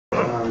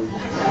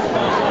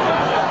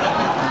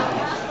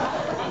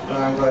But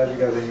I'm glad you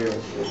got to hear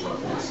it.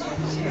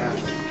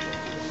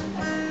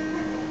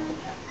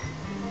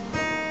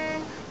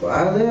 Well,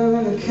 I live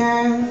in a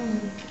canyon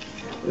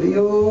where the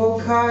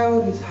old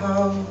coyotes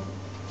howl,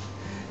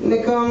 and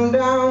they come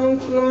down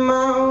from the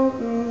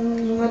mountains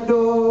and the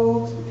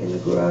dogs begin to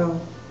growl.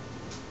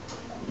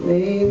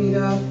 They meet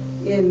up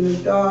in the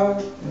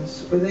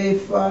darkness where they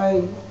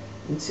fight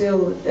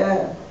until the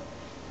death.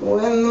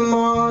 When the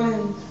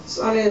morning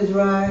sun is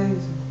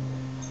rising,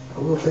 I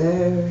will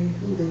bury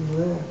who they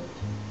left.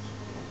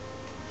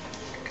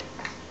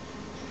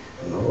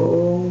 And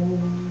oh,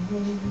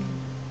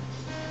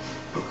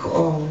 they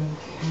call me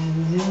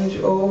Canyon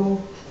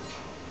Joe.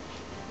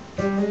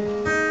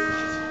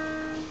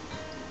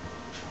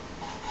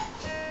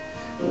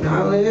 And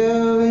I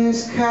live in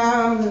this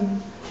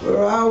cabin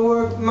where I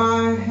work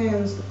my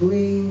hands to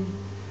bleed.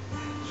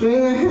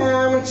 Swing the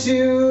hammer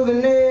to the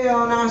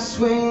nail and I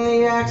swing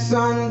the axe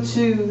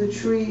unto the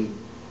tree.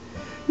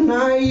 And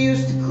I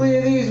used to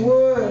clear these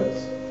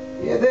woods,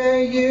 yeah,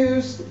 there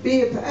used to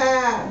be a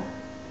path.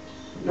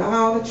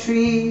 Now the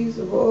trees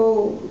have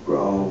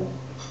overgrown,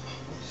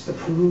 just to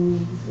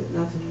prove that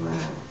nothing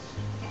lasts.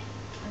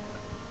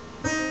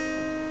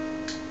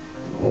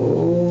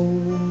 Oh,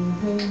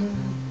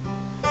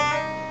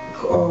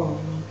 call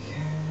me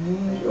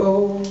Canyon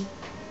Joe.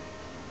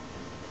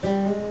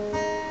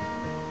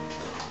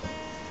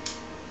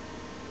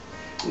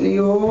 And the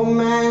old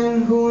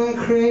man going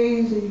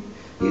crazy,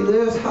 he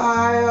lives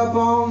high up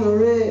on the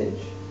ridge,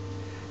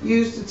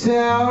 used to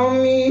tell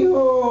me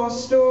horror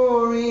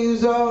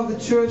stories of the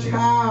church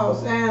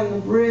house and the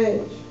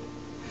bridge.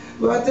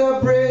 But the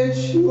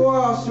bridge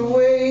washed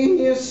away,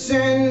 yes,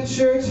 and the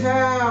church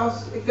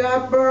house, it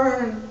got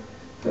burned,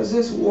 'cause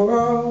this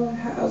world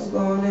has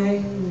gone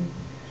angry,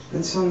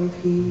 and some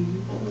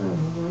people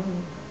never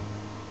learn.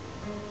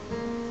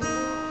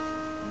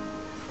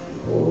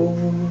 Oh,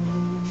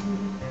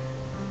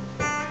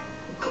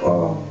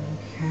 call me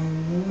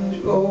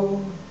Canyon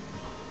Joe.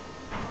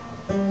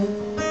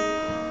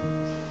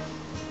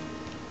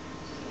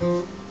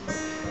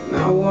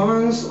 I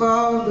once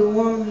loved a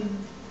woman,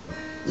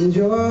 and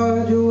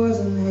Georgia was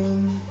her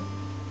name.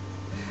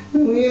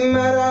 And we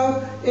met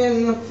up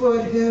in the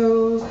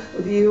foothills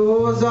of the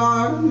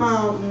Ozark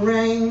mountain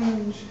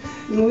range.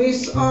 And we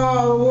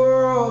saw the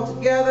world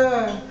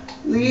together,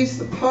 at least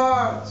the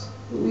parts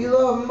that we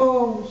love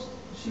most.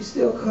 She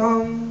still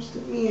comes to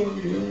me in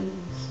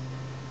dreams.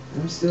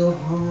 I'm still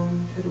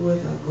haunted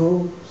with a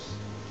ghost.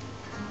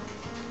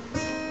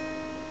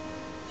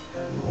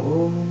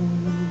 Oh,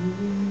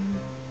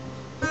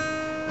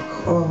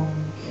 call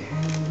me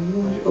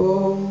Canyon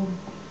Joe.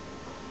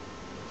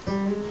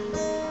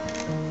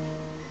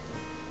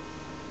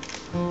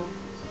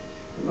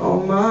 And all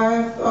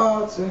my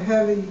thoughts are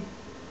heavy,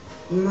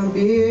 and my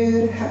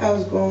beard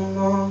has grown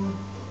long.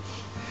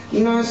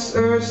 And I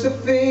search the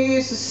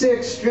face of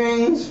 6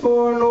 strings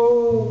for an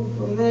old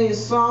familiar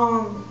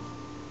song.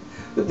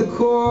 But the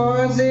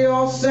chords, they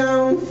all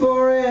sound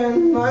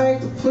foreign,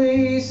 like the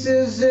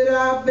places that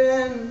I've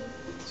been.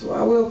 So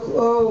I will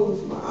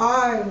close my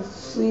eyes to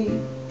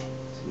sleep.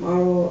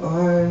 Tomorrow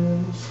I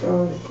will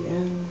start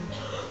again.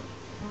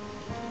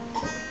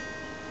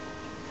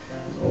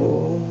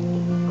 Oh,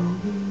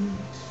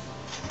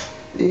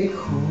 they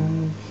call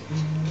me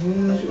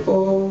Canyon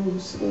Joe,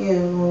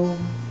 singing oh.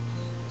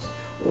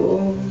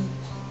 Oh,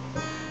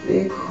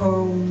 they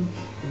call me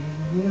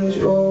Canyon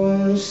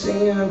Joe,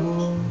 singing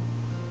oh.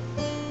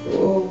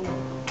 Oh,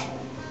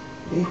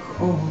 they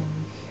call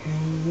me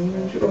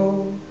Canyon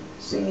Joe,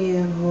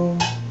 singing oh.